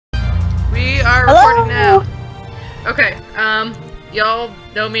start recording now. Okay, y'all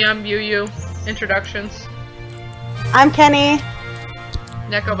know me, I'm Yuyu. Introductions. I'm Kenny.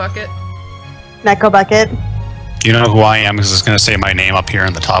 Nekobucket. Nekobucket. You know who I am because it's going to say my name up here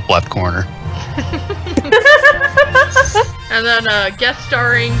in the top left corner. And then, guest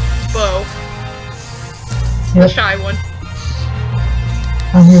starring Bo. Yep. The shy one.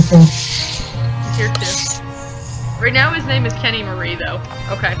 I'm here too. He's here too. Right now his name is Kenny Marie, though.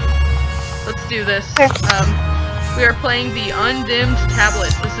 Okay. Let's do this. We are playing the Undimmed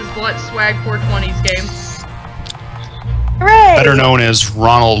tablets. This is bluntsword 420's game. Hooray! Better known as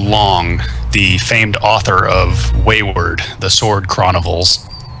Ronald Long, the famed author of Wayward, the Sword Chronicles.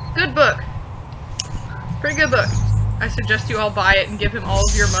 Good book. Pretty good book. I suggest you all buy it and give him all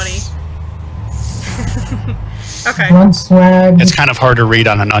of your money. Okay. Bluntsword. It's kind of hard to read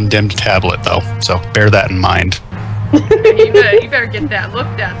on an undimmed tablet, though, so bear that in mind. you better get that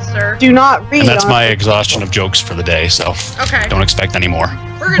looked at, sir. Do not read. And that's on my exhaustion of jokes for the day, so Okay. don't expect any more.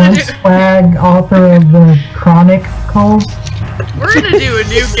 We're gonna do. Bluntsword, author of the Chronicles. We're gonna do a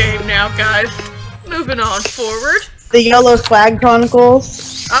new game now, guys. Moving on forward. the Yellow Swag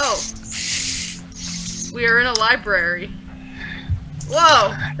Chronicles. Oh. We are in a library.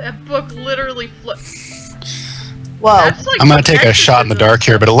 Whoa! That book literally flipped. Whoa. That's like I'm going to take a shot in the dark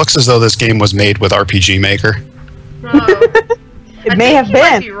here, but it looks as though this game was made with RPG Maker. It may have You been.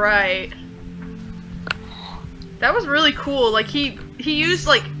 might be right. That was really cool. Like he used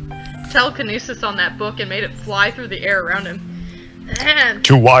like telekinesis on that book and made it fly through the air around him. And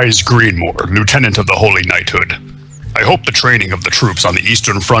To Wise Greenmore, Lieutenant of the Holy Knighthood. I hope the training of the troops on the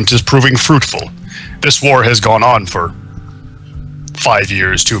Eastern Front is proving fruitful. This war has gone on for 5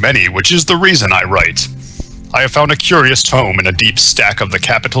 years too many, which is the reason I write. I have found a curious tome in a deep stack of the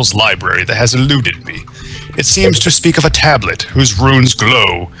capital's library that has eluded me. It seems to speak of a tablet whose runes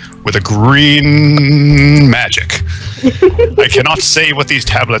glow with a green magic. I cannot say what these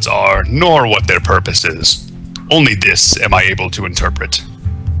tablets are, nor what their purpose is. Only this am I able to interpret.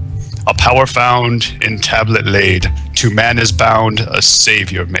 A power found, in tablet laid, to man is bound, a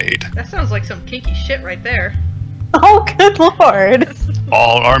savior made. that sounds like some kinky shit right there. Oh, good lord.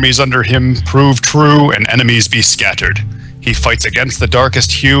 All armies under him prove true, and enemies be scattered. He fights against the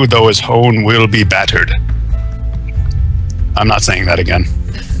darkest hue, though his own will be battered. I'm not saying that again.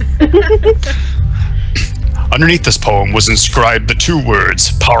 Underneath this poem was inscribed the two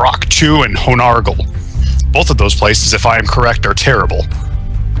words, Parakchu and Honargle. Both of those places, if I am correct, are terrible.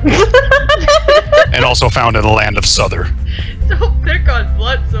 And also found in the land of Souther. Don't pick on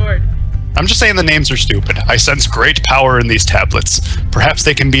bluntsword. I'm just saying the names are stupid. I sense great power in these tablets. Perhaps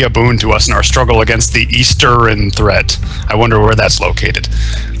they can be a boon to us in our struggle against the Eastern threat. I wonder where that's located.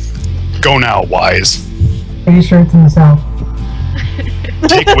 Go now, Wise. Pretty sure it's in the south.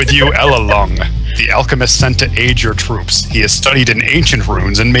 Take with you Elalung, the alchemist sent to aid your troops. He has studied in ancient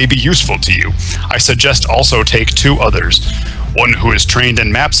runes and may be useful to you. I suggest also take two others. One who is trained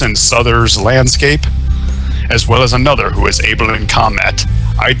in maps and Souther's landscape, as well as another who is able in combat.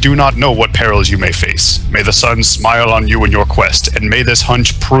 I do not know what perils you may face. May the sun smile on you in your quest, and may this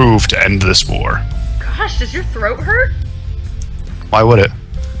hunch prove to end this war. Gosh, does your throat hurt? Why would it?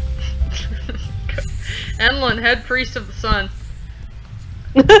 Enlil, head priest of the sun.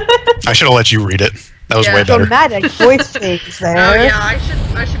 I should have let you read it. That was Yeah. way better. Dramatic voice change there. Oh yeah,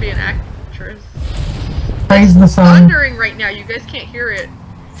 I should be an actress. Praise the sun. Thundering right now, you guys can't hear it.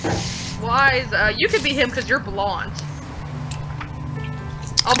 Wise, you could be him because you're blonde.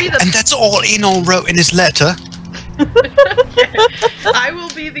 I'll be the. And that's all Enon wrote in his letter. I will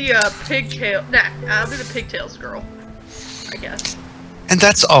be the pigtail. Nah, I'll be the pigtails girl. I guess. And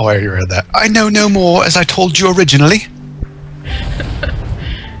that's all I read that. I know no more, as I told you originally.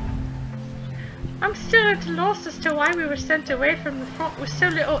 I'm still at a loss as to why we were sent away from the front with so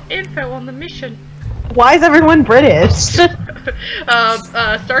little info on the mission. Why is everyone British?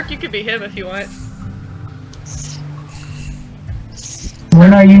 Stark, you could be him if you want.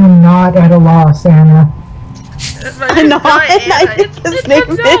 When are you not at a loss, Anna? I'm not. I think his name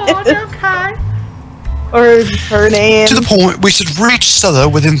is. Okay. Or her name. To the point, we should reach Souther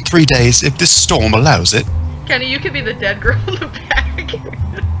within 3 days if this storm allows it. Kenny, you could be the dead girl in the back.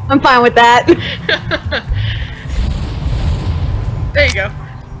 I'm fine with that. There you go.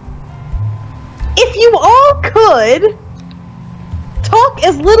 If you all could talk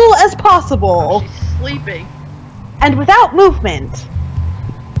as little as possible She's sleeping. and without movement.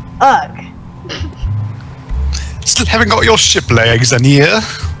 Ugh. Still haven't got your ship legs in here.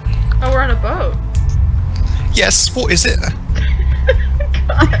 Oh, we're on a boat. Yes, what is it?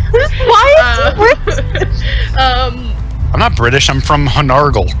 Why is he British? I'm not British, I'm from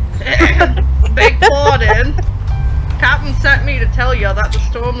Hunargle. Beg pardon. Captain sent me to tell you that the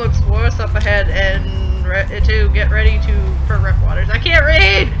storm looks worse up ahead and to get ready for rough waters. I can't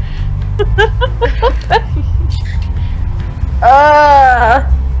read!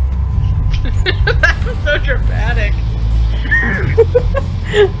 That was so dramatic.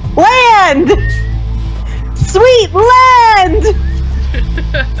 Land! Sweet land!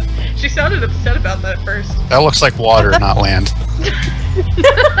 She sounded upset about that first. That looks like water, not land.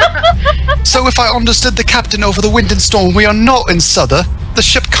 So if I understood the captain over the wind and storm, we are not in Souther. The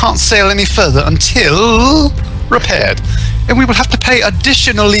ship can't sail any further until repaired. And we will have to pay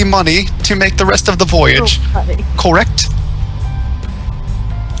additionally money to make the rest of the voyage. Correct?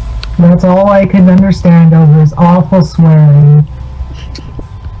 That's all I could understand of this awful swearing.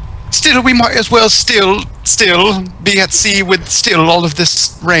 Still, we might as well still be at sea with still all of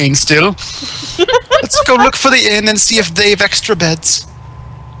this rain still. Let's go look for the inn and see if they've extra beds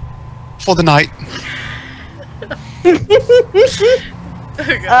for the night.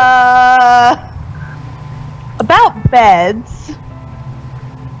 About beds.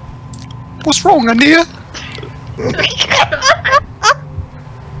 What's wrong, Ania?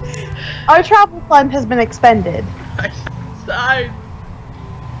 Our travel fund has been expended. I sighed.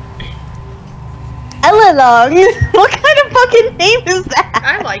 Ellalong? What kind of fucking name is that?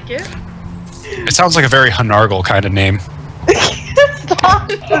 I like it. It sounds like a very Hunargle kind of name.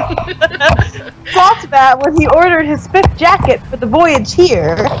 Thought that when he ordered his 5th jacket for the voyage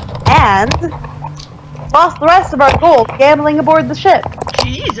here, and lost the rest of our gold gambling aboard the ship.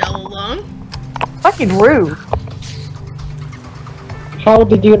 Jeez, Ellalong. Fucking rude. How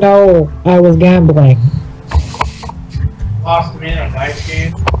did you know I was gambling? Lost me in a dice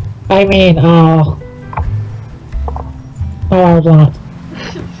game. I mean, no, I was not.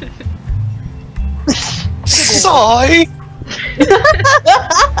 Sigh!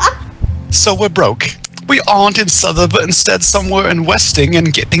 So we're broke. We aren't in Souther, but instead somewhere in Westing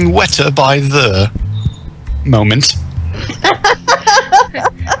and getting wetter by the moment.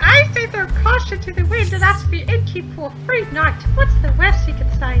 I say throw caution to the wind and ask the innkeep for a free night. What's the worst he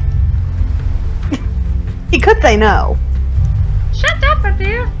could say? He could say no. Shut up, my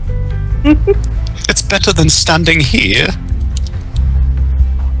dear. It's better than standing here.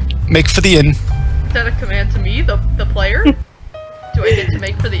 Make for the inn. Is that a command to me, the player? Do I get to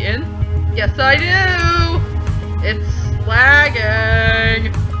make for the inn? Yes, I do! It's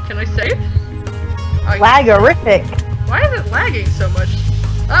lagging. Can I save? Lagorific. Why is it lagging so much?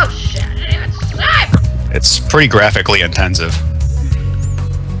 Oh shit, I didn't even save! It's pretty graphically intensive.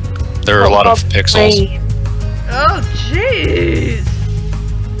 There are a lot of pixels. Oh jeez!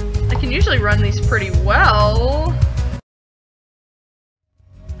 I can usually run these pretty well.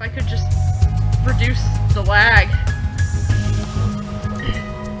 If I could just reduce the lag.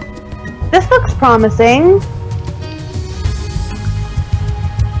 This looks promising.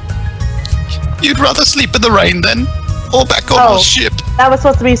 You'd rather sleep in the rain then? Or back on the ship? That was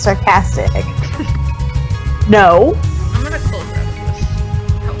supposed to be sarcastic. No. I'm gonna close out of this.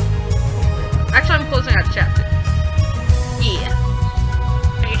 Oh. Actually, I'm closing out chat too. Yeah.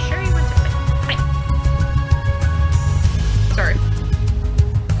 Are you sure you want to quit? Sorry.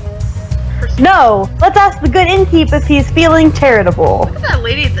 No. Let's ask the good innkeep if he's feeling charitable. Look at that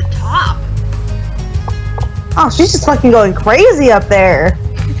lady at the top. Oh, she's just fucking going crazy up there.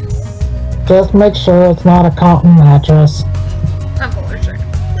 Just make sure it's not a cotton mattress. I'm allergic.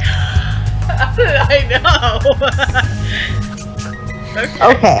 I know.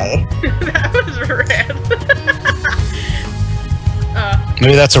 Okay. That was rad.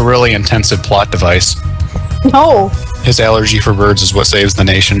 Maybe that's a really intensive plot device. No. His allergy for birds is what saves the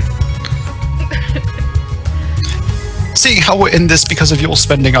nation. Seeing how we're in this because of your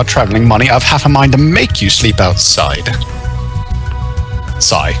spending our traveling money, I've half a mind to make you sleep outside.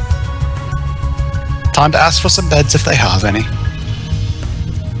 Sigh. Time to ask for some beds if they have any.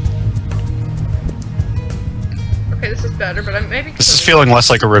 Okay, this is better, but maybe... This is feeling less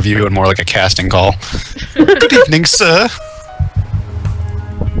like a review and more like a casting call. Good evening, sir.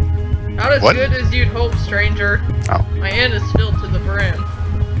 Not as good as you'd hope, stranger. Oh. My inn is filled to the brim.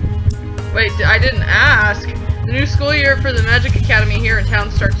 Wait, I didn't ask. The new school year for the Magic Academy here in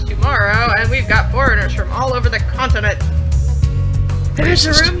town starts tomorrow, and we've got foreigners from all over the continent. There's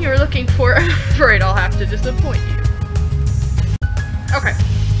the room you were looking for. I'm afraid I'll have to disappoint you. Okay.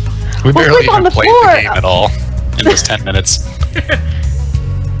 We barely even played the game floor. at all in this 10 minutes.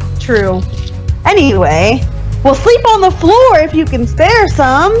 True. Anyway, we'll sleep on the floor if you can spare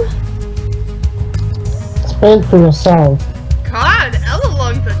some. Speak for yourself. God,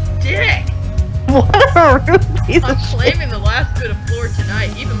 Ellalong's a dick. What a rude piece I'm of shit. claiming the last bit of floor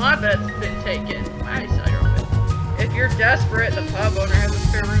tonight. Even my bed's been taken. I sell your bed. If you're desperate, the pub owner has a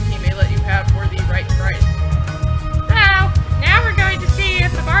spare room he may let you have for the right price. So, now we're going to see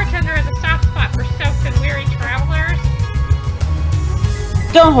if the bartender has a soft spot for soaked and weary travelers.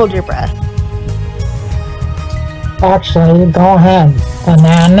 Don't hold your breath. Actually, go ahead,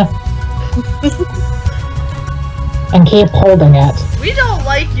 Anan. And keep holding it. We don't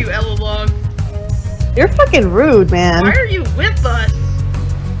like you, Ellalong. You're fucking rude, man. Why are you with us?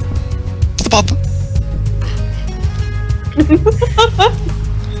 The pub.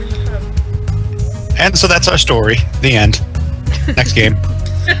 And so that's our story. The end. Next game.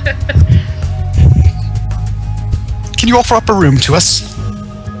 Can you offer up a room to us?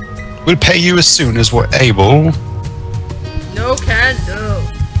 We'll pay you as soon as we're able. No can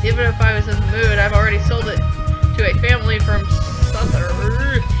do. Even if I was in the mood, I've already sold it to a family from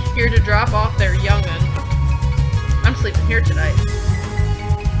Southern here to drop off their young'un. I'm sleeping here tonight.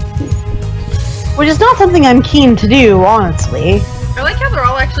 Which is not something I'm keen to do, honestly. I like how they're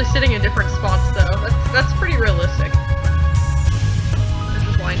all actually sitting in different spots, though. That's pretty realistic. They're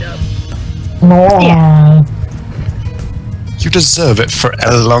just lined up. No. Yeah. You deserve it for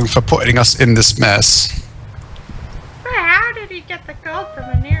Ellalong for putting us in this mess. But how did he get the gold from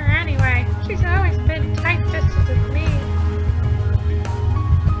Anir anyway? She's always been tight-fisted with me.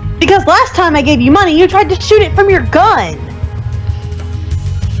 Because last time I gave you money, you tried to shoot it from your gun.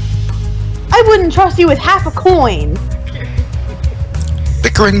 I wouldn't trust you with half a coin.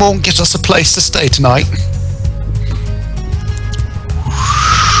 Bickering won't get us a place to stay tonight.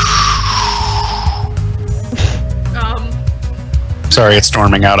 Sorry, it's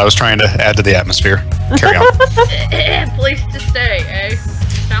storming out. I was trying to add to the atmosphere. Carry on. Place to stay, eh?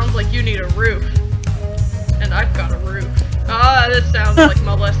 Sounds like you need a roof. And I've got a roof. Ah, this sounds like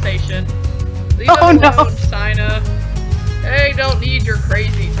molestation. Leave us alone, no. Sina. They don't need your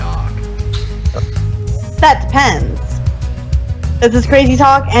crazy talk. That depends. Does this crazy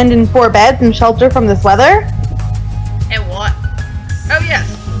talk end in 4 beds and shelter from this weather? And what? Oh yes,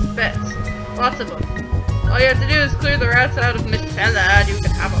 beds. Lots of them. All you have to do is clear the rats out of Miss Stella and you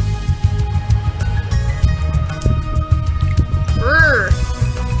can have them. Brrr.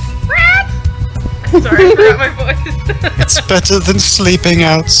 Rats! Sorry, I forgot my voice. It's better than sleeping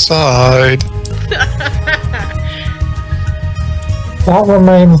outside. That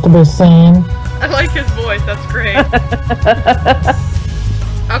remains to be seen. I like his voice, that's great.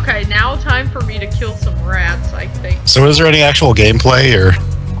 Okay, now time for me to kill some rats, I think. So is there any actual gameplay, or...?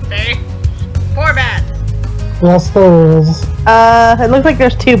 See? 4 beds. Yes, there is. It looks like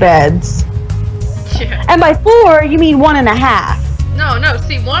there's 2 beds. Yeah. And by 4, you mean 1.5. No,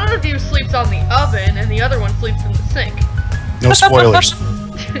 see, one of you sleeps on the oven and the other one sleeps in the sink. No spoilers.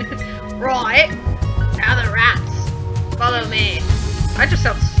 Right. Now the rats. Follow me. I just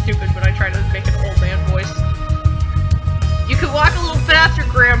sound stupid when I try to make an old man voice. You could walk a little faster,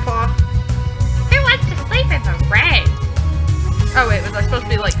 Grandpa. Who wants to sleep in the rain? Oh wait, was I supposed to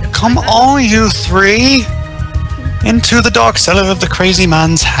be like... Come on, you 3! Into the dark cellar of the crazy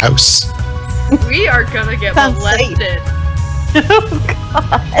man's house. We are gonna get Sounds molested. Oh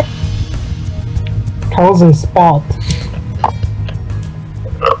god. Cozy spot.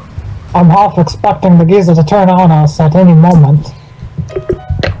 I'm half expecting the geezer to turn on us at any moment.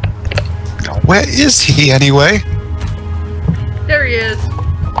 Where is he, anyway? There he is.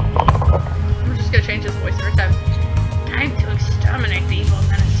 I'm just gonna change his voice every time. Time to exterminate the evil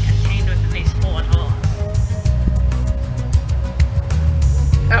menace contained within these 4 doors.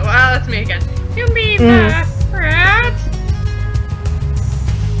 Oh, wow, that's me again. You mean the rat?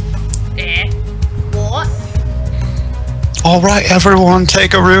 What? Alright, everyone,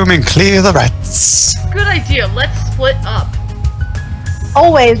 take a room and clear the rats. Good idea, let's split up.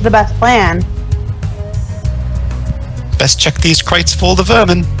 Always the best plan. Best check these crates for the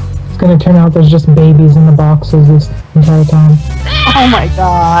vermin. It's gonna turn out there's just babies in the boxes this entire time. Oh my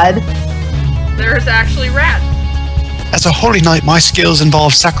god. There's actually rats. As a holy knight, my skills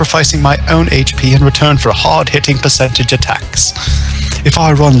involve sacrificing my own HP in return for hard-hitting percentage attacks. If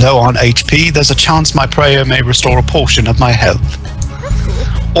I run low on HP, there's a chance my prayer may restore a portion of my health. That's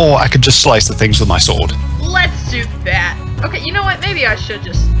cool. Or I could just slice the things with my sword. Let's do that. Okay, you know what? Maybe I should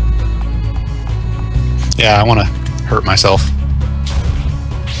just... Yeah, I want to hurt myself.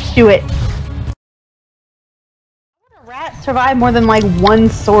 Do it. How would a rat survive more than like 1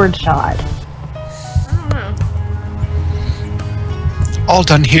 sword shot? I don't know. All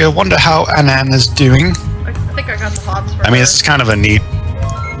done here. Wonder how Anan is doing. I think I got the hops for I mean, her. this is kind of a neat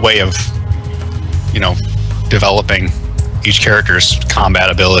way of, you know, developing each character's combat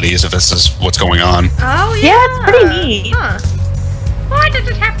abilities if this is what's going on. Oh, Yeah, it's pretty neat. Huh. Why did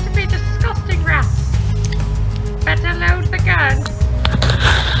it have to be disgusting rats? Better load the gun.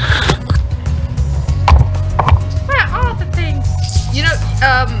 Where are the things? You know,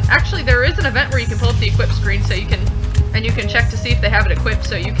 actually there is an event where you can pull up the equip screen so you can check to see if they have it equipped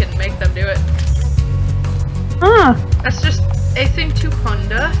so you can make them do it. Huh. That's just a thing to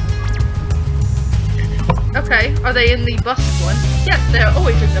ponder. Okay, are they in the busted one? Yes, they're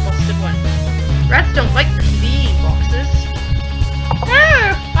always in the busted one. Rats don't like clean boxes.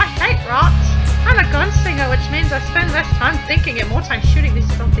 No, I hate rats. I'm a gunslinger, which means I spend less time thinking and more time shooting these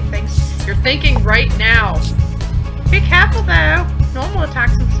filthy things. You're thinking right now. Be careful though. Normal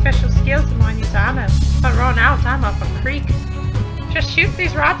attacks and special skills of mine use ammo. If I run out, I'm up a creek. Just shoot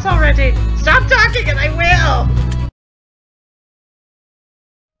these rats already. Stop talking and I will!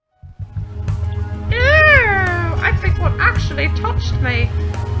 Ew! I think what actually touched me.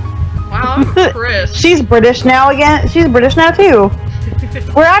 Wow, I'm Chris. She's British now again. She's British now too.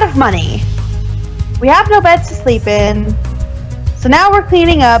 We're out of money. We have no beds to sleep in. So now we're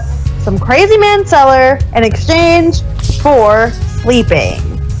cleaning up some crazy man cellar in exchange for sleeping.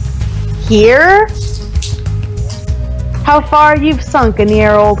 Here? How far you've sunk in the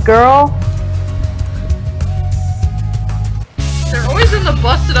air, old girl? They're always in the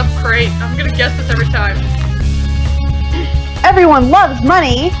busted up crate. I'm gonna guess this every time. Everyone loves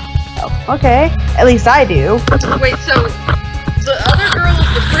money. Oh, okay. At least I do. Wait, so the other girl is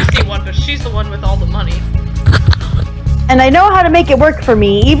the prissy one, but she's the one with all the money. And I know how to make it work for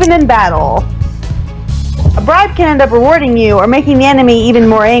me, even in battle. A bribe can end up rewarding you or making the enemy even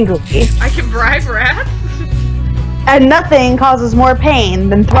more angry. I can bribe rats? And nothing causes more pain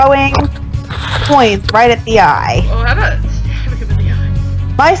than throwing points right at the eye. Oh, how about stabbing him in the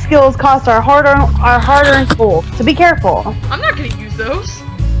eye? My skills cost our hard-earned gold, so be careful. I'm not gonna use those.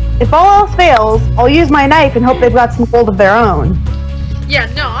 If all else fails, I'll use my knife and hope they've got some gold of their own. Yeah,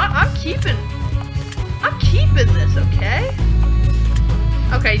 no, I'm keeping this, okay?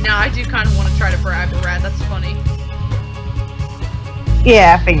 Okay, now I do kind of want to try to bribe a rat. That's funny.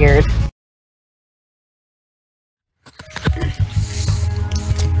 Yeah, I figured.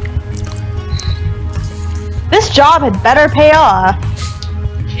 This job had better pay off.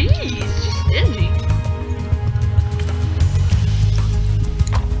 Jeez, she's stingy.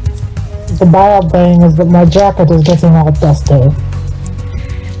 The bad thing is that my jacket is getting all dusty.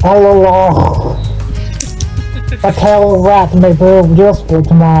 All along. A tail rat may prove useful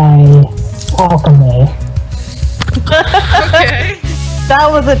to my alchemy. Okay. That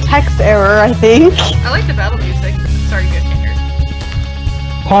was a text error, I think. I like the battle music. Sorry, you guys can't hear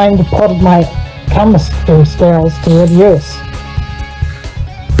it. Time to put my chemistry skills to good use.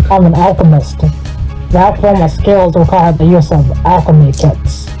 I'm an alchemist. That form of skills require the use of alchemy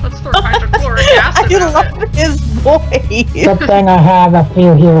kits. Let's throw hydrochloric acid I at love it. his voice. Good thing I have a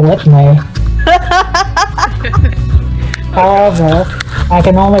few here with me. However, I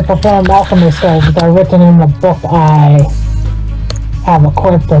can only perform alchemy skills that are written in the book I have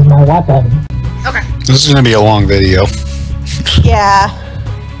equipped as my weapon. Okay. This is gonna be a long video. Yeah.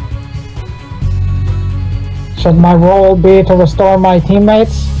 Should my role be to restore my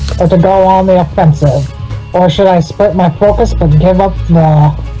teammates, or to go on the offensive? Or should I split my focus but give up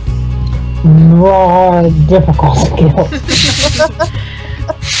the raw difficult skills?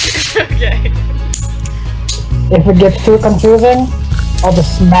 Okay. If it gets too confusing, I'll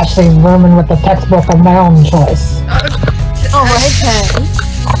just smash these vermin with the textbook of my own choice. Alright then.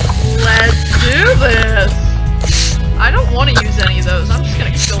 Let's do this. I don't want to use any of those. I'm just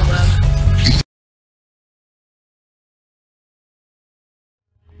gonna kill them.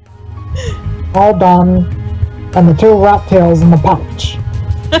 All done, and the 2 rat tails in the pouch.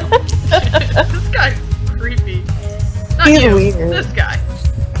 This guy's creepy. Not He's you. weird. This guy.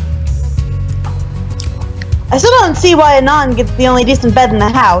 I still don't see why a nun gets the only decent bed in the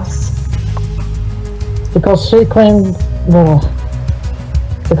house. Because she cleaned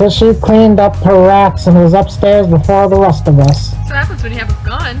up her rats and was upstairs before the rest of us. That's what happens when you have a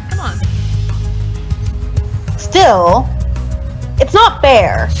gun. Come on. Still, it's not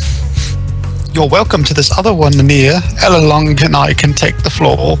fair. You're welcome to this other one, Mia. Ella Long and I can take the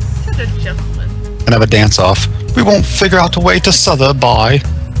floor Such a gentleman. and have a dance off. We won't figure out a way to sother by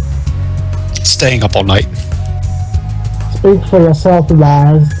staying up all night. Speak for yourself,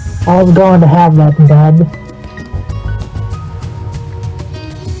 guys. I was going to have that bed.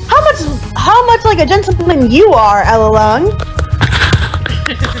 How much like a gentleman you are, Ella Long.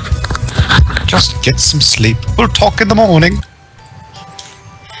 Just get some sleep. We'll talk in the morning.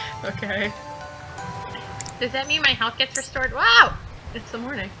 Okay. Does that mean my health gets restored? Wow! It's the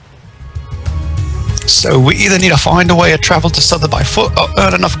morning. So we either need to find a way to travel to Southern by foot or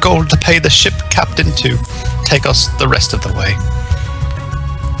earn enough gold to pay the ship captain to take us the rest of the way.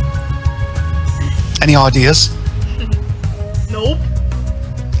 Any ideas? Nope.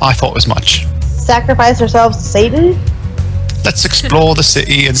 I thought as much. Sacrifice ourselves to Satan? Let's explore the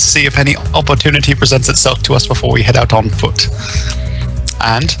city and see if any opportunity presents itself to us before we head out on foot.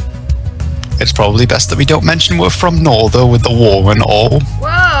 And it's probably best that we don't mention we're from Norther with the war and all.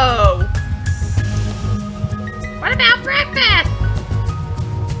 Whoa! What about breakfast?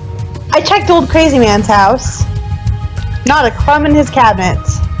 I checked old crazy man's house. Not a crumb in his cabinet.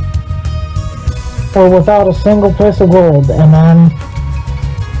 Or without a single piece of gold, and then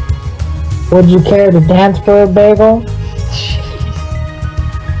would you care to dance for a bagel?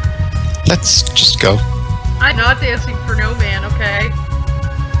 Let's just go. I'm not dancing for no man, okay?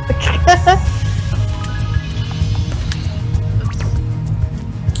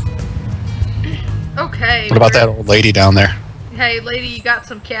 Okay. What about that old lady down there? Hey, lady, you got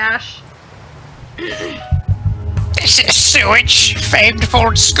some cash? This is sewage, famed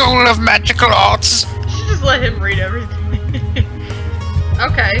for School of Magical Arts. You just let him read everything.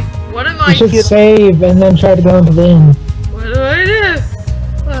 Okay, what am I You should doing? save and then try to go into the inn. What do I do?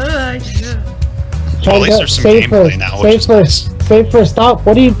 What do I do? Try Well, at to least go- there's some save gameplay first. now, which Save is first. Save first. Stop.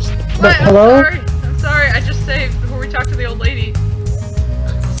 What are you? What? Hello? I'm sorry, I just saved before we talked to the old lady.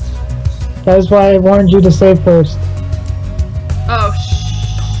 That is why I warned you to save first. Oh,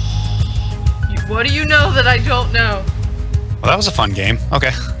 what do you know that I don't know? Well, that was a fun game.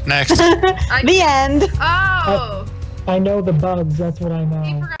 Okay, next. The end. Oh! I know the bugs. That's what I He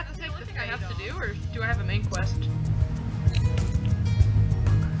know. forgot to say what I have to do, or do I have a main quest?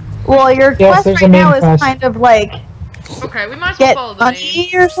 Well, your Yes, quest there's a right main now is quest. kind of like Okay, we might as well get follow the money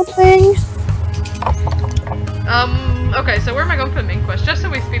name. or something. Okay, so where am I going to put main quest? Just so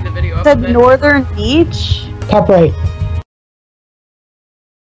we speed the video up The a bit. Northern Beach. Top right.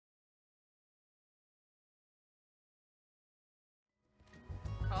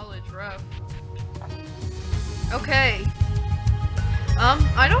 College rough. Okay.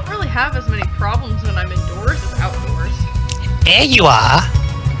 I don't really have as many problems when I'm indoors as outdoors. There you are.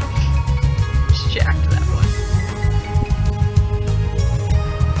 Just jacked that one.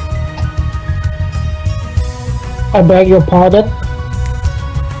 I beg your pardon.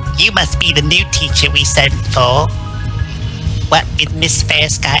 You must be the new teacher we sent for. What with Miss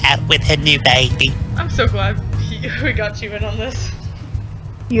Fairskye out with her new baby? I'm so glad we got you in on this.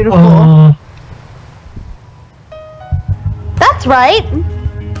 Beautiful. That's right.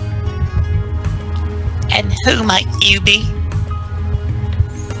 And who might you be?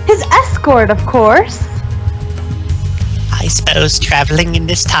 His escort, of course. I suppose traveling in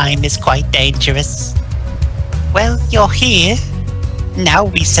this time is quite dangerous. Well, you're here. Now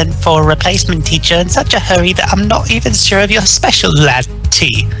we sent for a replacement teacher in such a hurry that I'm not even sure of your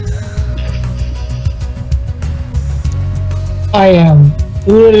specialty. I am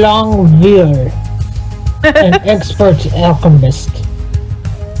Oolong Veer, an expert alchemist.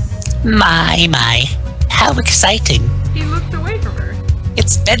 My, how exciting. He looked away from her.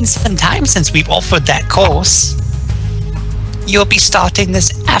 It's been some time since we've offered that course. You'll be starting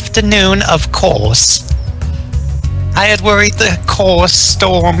this afternoon, of course. I had worried the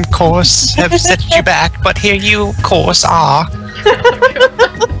storm course have set you back, but here you, of course, are.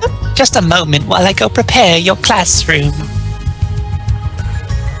 Just a moment while I go prepare your classroom.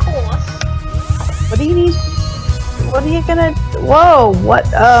 What do you need? What are you gonna? Whoa! What?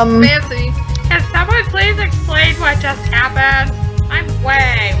 Fancy. Can someone please explain what just happened? I'm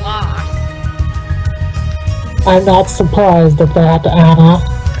way lost. I'm not surprised at that, Anna.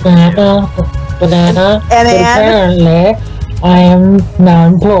 Banana. But apparently, I am now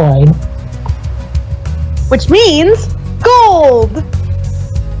employed. Which means gold.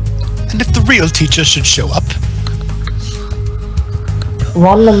 And if the real teacher should show up?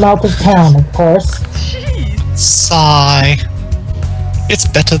 Run them out of town, of course. Jeez. Sigh. It's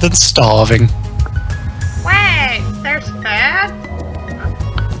better than starving. Wait, there's food?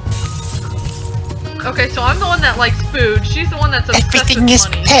 Okay, so I'm the one that likes food. She's the one that's obsessed Everything with is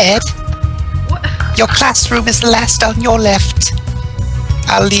money. prepared. What? Your classroom is last on your left.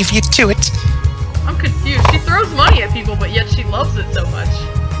 I'll leave you to it. I'm confused. She throws money at people, but yet she loves it so much.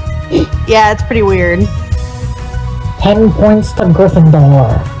 Yeah, it's pretty weird. 10 points to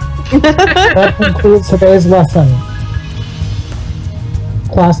Gryffindor. That concludes today's lesson.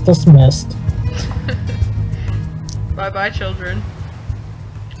 Class dismissed. Bye-bye, children.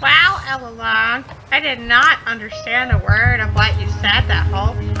 Well, Elalong, I did not understand a word of what you said that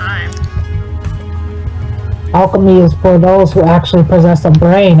whole time. Alchemy is for those who actually possess a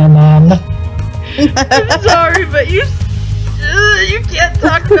brain, and then... I'm sorry, but you can't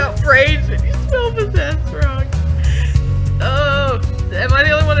talk about brains when you spell possess wrong. Oh, am I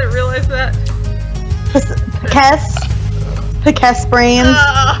the only one that realized that? Pekes brains.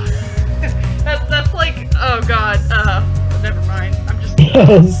 That's like, oh god, never mind. I'm just...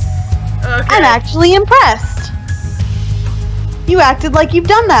 Yes. Okay. I'm actually impressed. You acted like you've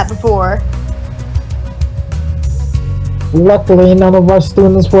done that before. Luckily, none of our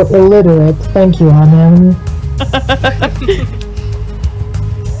students were illiterate. Thank you, Anan.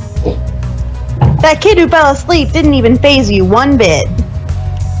 That kid who fell asleep didn't even faze you one bit.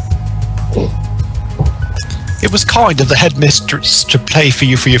 It was kind of the headmistress to pay for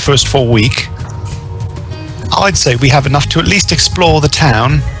you for your first full week. I'd say we have enough to at least explore the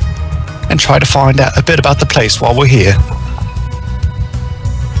town and try to find out a bit about the place while we're here.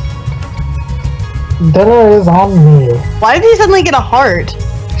 Dinner is on me. Why did he suddenly get a heart?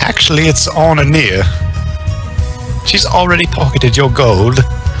 Actually, it's on Anir. She's already pocketed your gold.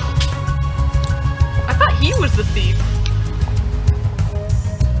 I thought he was the thief.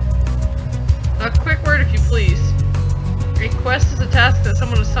 A quick word, if you please. A quest is a task that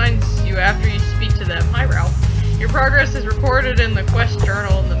someone assigns you after you speak to them. Hi, Ralph. Your progress is recorded in the quest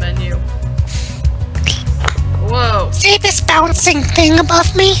journal in the menu. Whoa. See this bouncing thing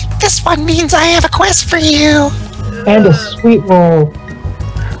above me? This one means I have a quest for you. And a sweet roll.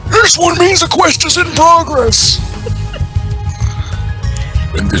 This one means the quest is in progress.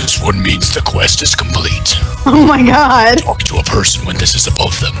 And this one means the quest is complete. Oh my god. Talk to a person when this is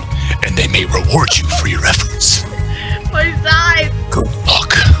above them, and they may reward you for your efforts. My side! Good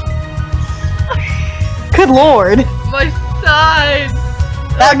luck. Good lord. My side!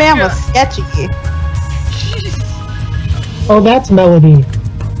 That man was sketchy. Oh, that's Melody.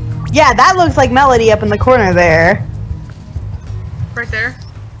 Yeah, that looks like Melody up in the corner there. Right there?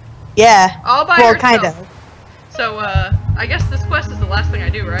 Yeah. All by Well, yourself. kind of. So, I guess this quest is the last thing I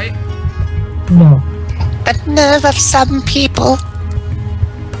do, right? No. The nerve of some people.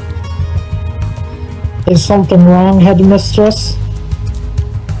 Is something wrong, headmistress?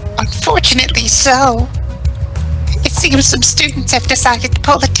 Unfortunately so. It seems some students have decided to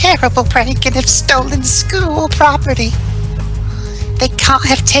pull a terrible prank and have stolen school property. They can't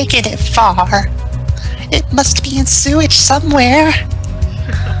have taken it far. It must be in sewage somewhere.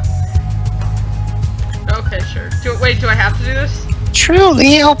 Okay, sure. Wait, do I have to do this?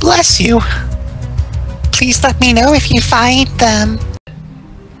 Truly, oh bless you. Please let me know if you find them.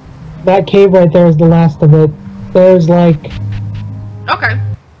 That cave right there is the last of it. There's like... Okay.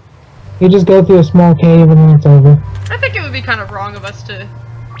 You just go through a small cave and then it's over. I think it would be kind of wrong of us to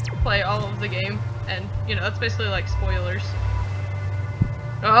play all of the game, and, you know, that's basically like spoilers.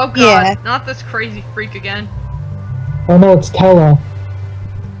 Oh god, Yeah. not this crazy freak again. Oh no, it's Tella.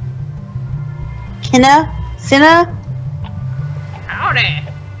 Cinna? Howdy!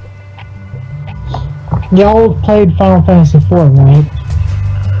 Y'all played Final Fantasy IV, right?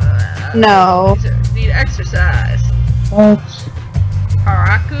 No. Need exercise. What?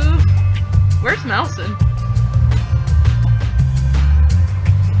 Haraku? Where's Malson?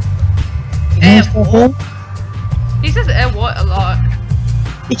 What? He says what a lot.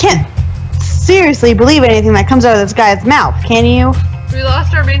 You can't seriously believe anything that comes out of this guy's mouth, can you? We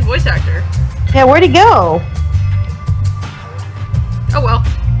lost our main voice actor. Yeah, where'd he go? Oh well.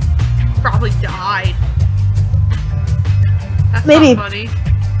 Probably died. That's Maybe not funny.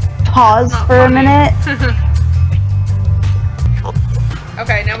 Pause Not for funny. a minute.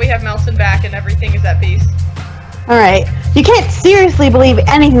 Okay, now we have Malson back and everything is at peace. Alright. You can't seriously believe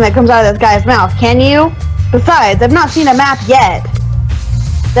anything that comes out of this guy's mouth, can you? Besides, I've not seen a map yet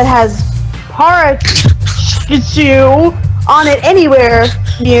that has Parachu on it anywhere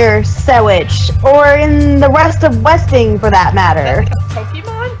near Sewage, or in the rest of Westing for that matter.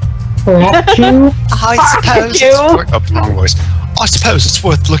 Pokemon? Pikachu? I suppose you. it's worth, oh, wrong voice. I suppose it's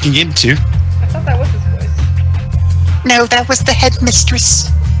worth looking into. I thought that was his voice. No, that was the headmistress.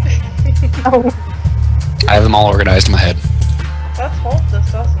 Oh. I have them all organized in my head. Let's hope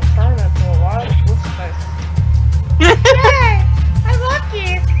this doesn't turn into a wild goose chase. Yay! I'm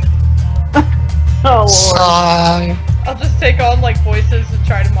lucky! Oh, Lord. Sigh. I'll just take on like voices and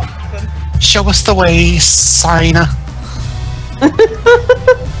try to mock them. Show us the way, signer.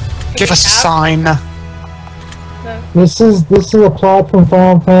 Give us a sign. No. This is a plot from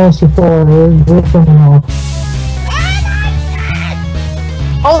Final Fantasy IV. Ripping off.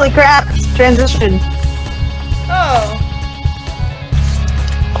 Holy crap! Transition. Oh.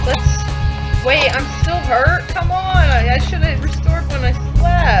 Let's... Wait, I'm still hurt? Come on! I should have restored when I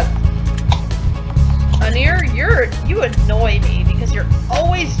slept. A Near, you annoy me because you're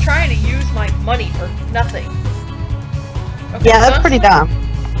always trying to use my money for nothing. Okay, Yeah, that's pretty dumb.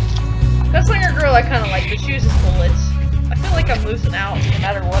 Gunslinger girl I kinda like, but she uses bullets. I feel like I'm losing out no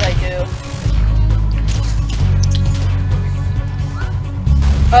matter what I do.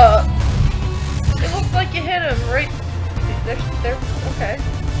 It looks like you hit him right there. Okay.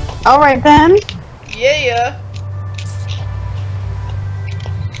 Alright then. Yeah.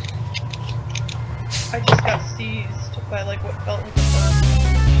 I just got seized by like what felt like a burn.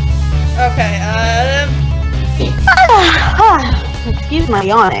 Okay, excuse my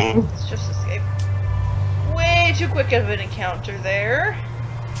yawning. let's just escape. Way too quick of an encounter there.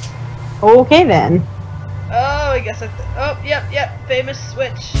 Okay then. Oh, I guess oh, yep, famous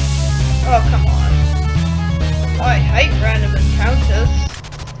switch. Oh, come on. Oh, I hate random encounters.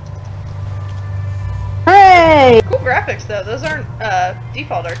 Hooray! Cool graphics though, those aren't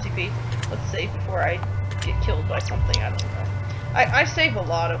default RTP. Let's save before I get killed by something, I don't know. I save a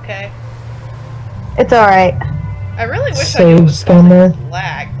lot, okay? It's alright. I really wish I knew it was scammer.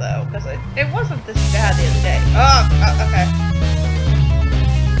 lag though, because it wasn't this bad the other day. Oh, okay.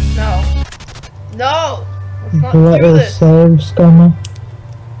 No! Let's not do this! Save scammer.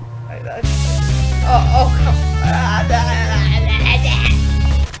 Oh, come on.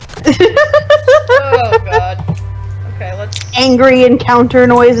 Oh, God. Okay, let's... Angry encounter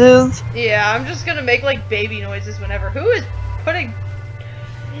noises. Yeah, I'm just gonna make, like, baby noises whenever... Who is putting...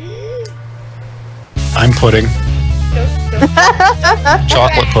 I'm pudding.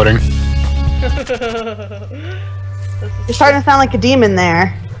 Chocolate pudding. You're starting to sound like a demon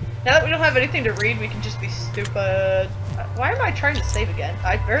there. Now that we don't have anything to read, we can just be stupid. Why am I trying to save again?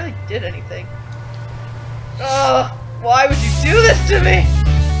 I barely did anything. Ugh, why would you do this to me?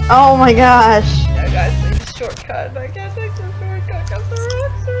 Oh my gosh. Yeah, guys, need a shortcut. I can't take the shortcut because the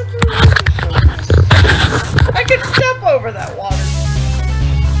rocks are too I can step over that water.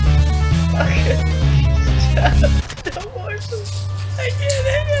 Okay. No more. I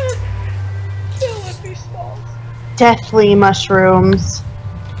can't. Kill with these balls. Deathly mushrooms.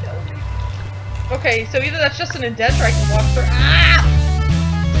 Okay, so either that's just an indent or I can walk through. Ah!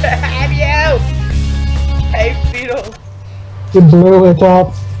 Have you? Hey, beetle. You blew it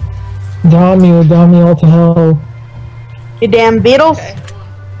up. Damn you all to hell. You damn beetles. Okay,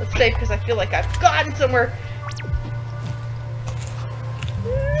 let's save because I feel like I've gotten somewhere.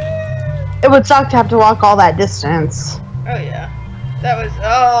 It would suck to have to walk all that distance. Oh yeah, that was.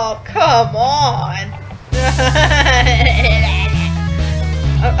 Oh come on!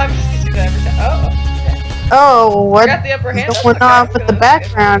 I'm just gonna do that every time. Oh. Okay. Oh, what? Got the upper hand. What's going on with the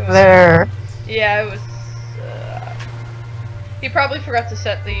background there? Yeah, it was. He probably forgot to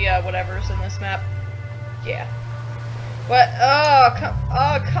set the whatever's in this map. Yeah. What? Oh come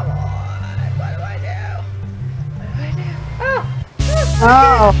on! What do I do? What do I do?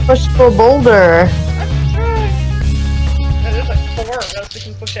 Oh, push the boulder. I'm trying. No, there's like 4 of us. We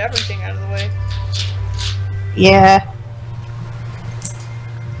can push everything out of the way. Yeah.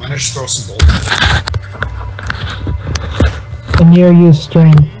 Why not just throw some gold? The near you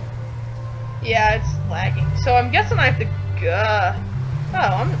stream. Yeah, it's lagging. So I'm guessing I have to go.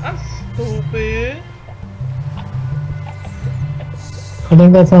 Oh, I'm stupid. I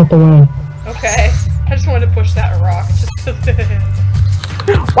think that's not the way. Okay. I just wanted to push that rock just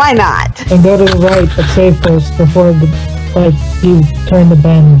Why not? And go to the right, but save first before you turn the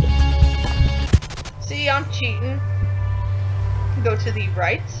bend. See, I'm cheating. Go to the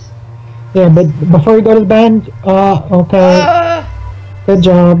right. Yeah, but before you go to the bend, okay. Good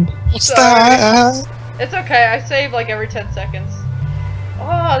job. What's that? It's okay, I save like every 10 seconds.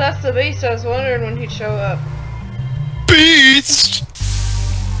 Oh, that's the beast. I was wondering when he'd show up. Beast!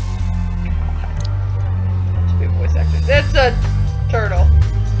 Voice actor. It's a turtle.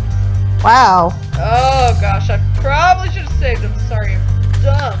 Wow. Oh gosh, I probably should have saved him. Sorry, I'm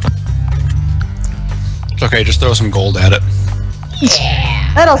dumb. It's okay, just throw some gold at it.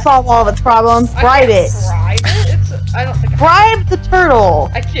 Yeah. That'll solve all of its problems. Bribe it. Bribe it? I don't think. Bribe the turtle.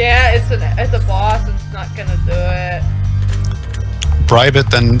 I can't. It's a boss. It's not gonna do it. Bribe it,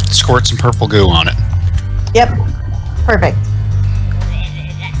 then squirt some purple goo on it. Yep. Perfect.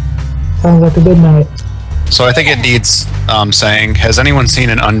 Sounds like a good night. So I think it needs saying, has anyone seen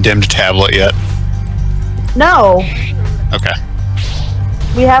an undimmed tablet yet? No, Okay.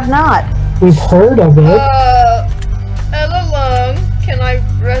 we have not. We've heard of it. Ellalong, can I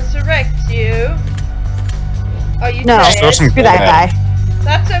resurrect you? Are you No, dead? Throw some screw that guy.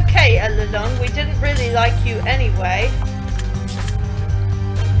 That's okay, Ellalong. We didn't really like you anyway.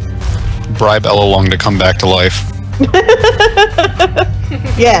 Bribe Ellalong to come back to life.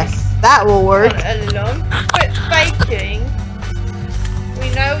 Yes. That will work. Alone. Quit faking. We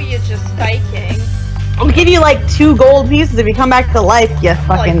know you're just faking. I'll give you like 2 gold pieces if you come back to life, you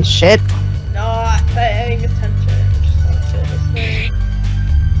fucking Like- shit. Not paying attention. Just wanna kill this thing.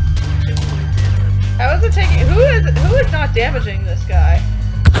 How is it taking? Who is not damaging this guy?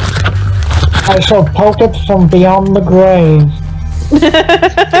 I shall poke it from beyond the grave.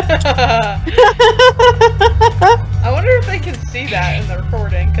 I wonder if they can see that in the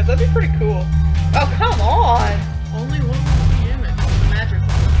recording, because that'd be pretty cool. Oh, come on! Only one damage on the magic one.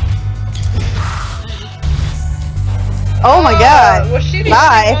 Oh my god. Was she the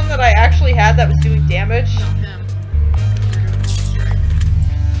Bye. only one that I actually had that was doing damage? No, him.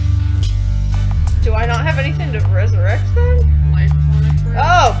 Do I not have anything to resurrect then? Life tonic, right?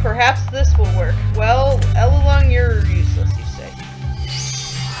 Oh, perhaps this will work. Well, Elulung, you're useless, you say.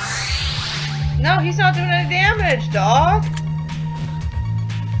 No, he's not doing any damage, dog!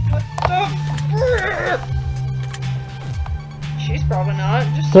 What the frick? She's probably not.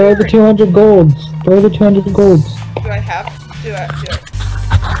 Just Throw the staring. 200 golds. Throw the 200 golds. Do I have? Do I?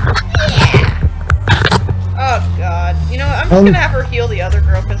 Oh god. You know what? I'm just gonna have her heal the other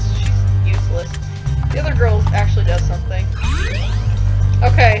girl because she's useless. The other girl actually does something.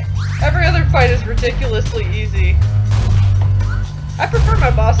 Okay. Every other fight is ridiculously easy. I prefer my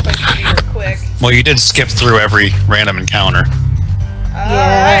boss fights to be real quick. Well, you did skip through every random encounter.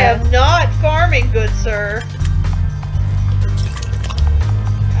 I am not farming, good sir.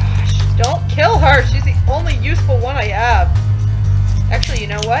 Gosh, don't kill her. She's the only useful one I have. Actually, you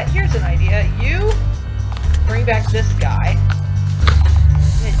know what? Here's an idea. You bring back this guy.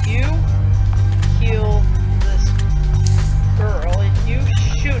 And you heal this girl. And you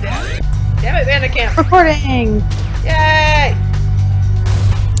shoot at her. Damn it, Bandicamp. Recording! Yay!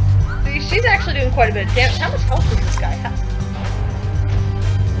 See, she's actually doing quite a bit of damage. How much health does this guy have?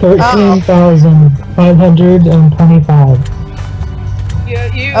 13,525.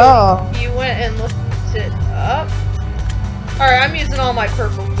 You Oh. went and looked it up? Alright, I'm using all my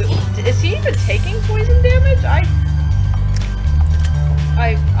purple. Is he even taking poison damage? I'm...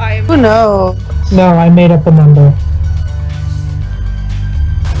 Who knows? No, I made up a number.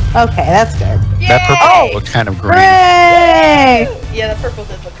 Okay, that's good. Yay! That purple looked kind of green. Hooray! Yeah, the purple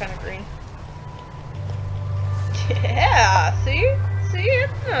did look kind of green. Yeah, see? See,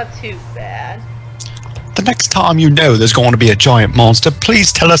 it's not too bad. The next time you know there's going to be a giant monster,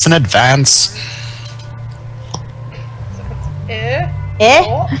 please tell us in advance. Eh?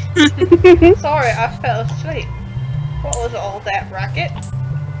 Oh. Sorry, I fell asleep. What was all that racket?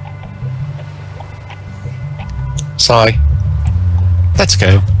 Sigh. Let's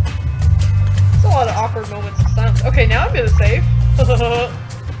go. It's a lot of awkward moments of silence. Okay, now I'm gonna save.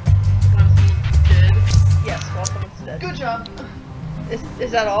 Yes, while someone's dead. Good job.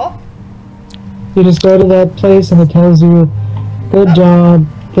 Is that all? You just go to that place and it tells you, good job,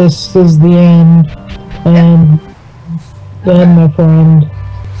 this is the end, and then, my friend.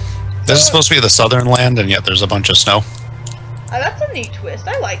 This is supposed to be the southern land, and yet there's a bunch of snow. That's a neat twist.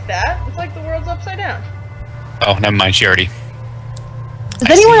 I like that. It's like the world's upside down. Oh, never mind, she already. Does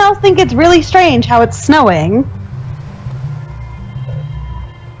anyone else think it's really strange how it's snowing?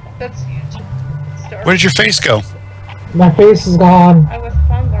 That's huge. Where did your face go? My face is gone. I was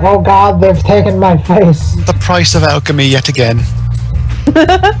hungry. Oh god, they've taken my face. The price of alchemy yet again.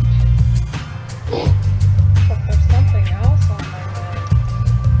 But there's something else on my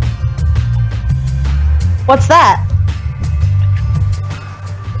What's that?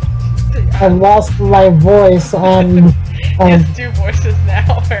 I lost my voice and He has 2 voices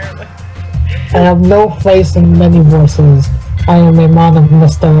now, apparently. I have no face in many voices. I am a man of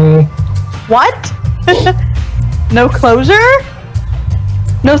mystery. What? No closure?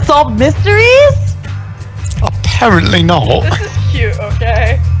 No solved mysteries? Apparently not. This is cute,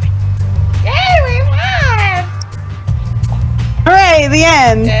 okay? Yay, we won! Hooray, the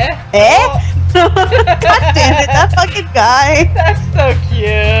end. Eh? Eh? Oh, God damn it, that fucking guy. that's so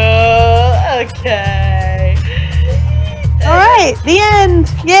cute. Okay. Alright, the end.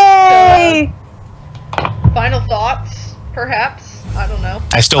 Yay! Final thoughts, perhaps? I don't know.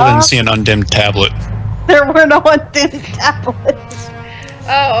 I still didn't see an undimmed tablet. There were no undimmed tablets.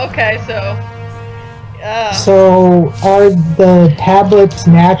 Oh, okay, so... So, are the tablets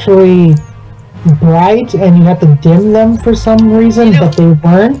naturally bright and you have to dim them for some reason, You know- but they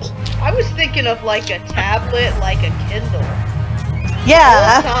weren't? I was thinking of like a tablet, like a Kindle. All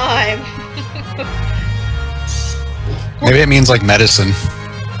Yeah. the time. Maybe it means like medicine.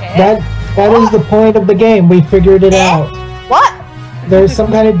 That is the point of the game. We figured it out. What? There's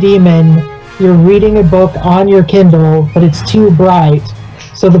some kind of demon. You're reading a book on your Kindle, but it's too bright.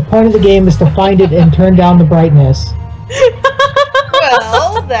 So the point of the game is to find it and turn down the brightness.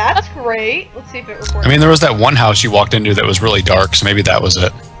 Well, that's great. Let's see if it records. I mean, there was that one house you walked into that was really dark, so maybe that was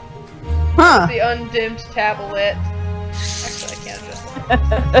it. Huh. The undimmed tablet. Actually, I can't adjust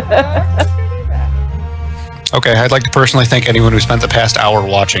that. Okay, I'd like to personally thank anyone who spent the past hour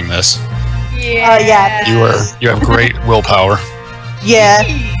watching this. Yeah. Yeah. You have great willpower. Yeah.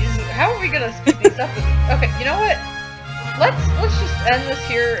 Jeez, how are we gonna speed these up? Okay, you know what? Let's just end this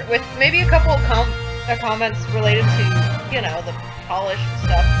here with maybe a couple of comments related to, you know, the polish and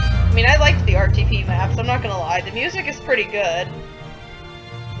stuff. I mean, I liked the RTP maps. I'm not gonna lie. The music is pretty good.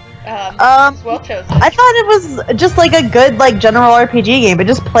 It's well chosen. I thought it was just like a good, like, general RPG game. It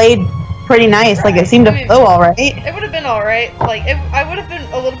just played pretty nice. Right. Like, it seemed to flow alright. It would have been alright. Like, I would have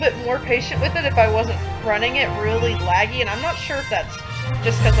been a little bit more patient with it if I wasn't running it really laggy, and I'm not sure if that's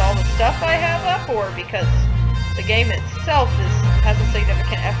just because all the stuff I have up, or because the game itself has a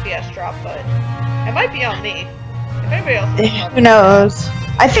significant FPS drop, but it might be on me. If anybody else has Who knows?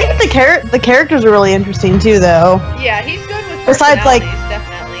 I think the characters are really interesting too, though. Yeah, he's good with Besides, like, personalities,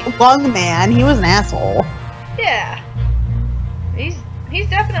 definitely. Lung Man, he was an asshole. Yeah. He's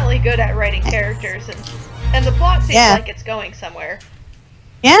definitely good at writing characters, and the plot seems like it's going somewhere.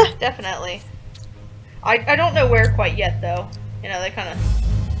 Yeah. Definitely. I don't know where quite yet, though. You know, they kind of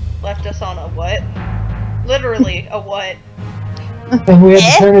left us on a what? Literally, a what? And we had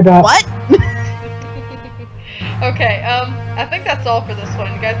to turn it up. What? Okay, I think that's all for this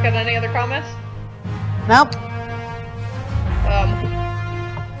one. You guys got any other comments? Nope.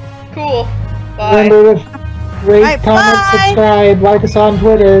 Cool. Bye. Remember to rate, Alright, comment, bye. subscribe, like us on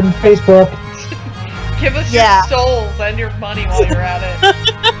Twitter and Facebook. Give us your souls and your money while you're at it.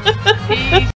 Peace.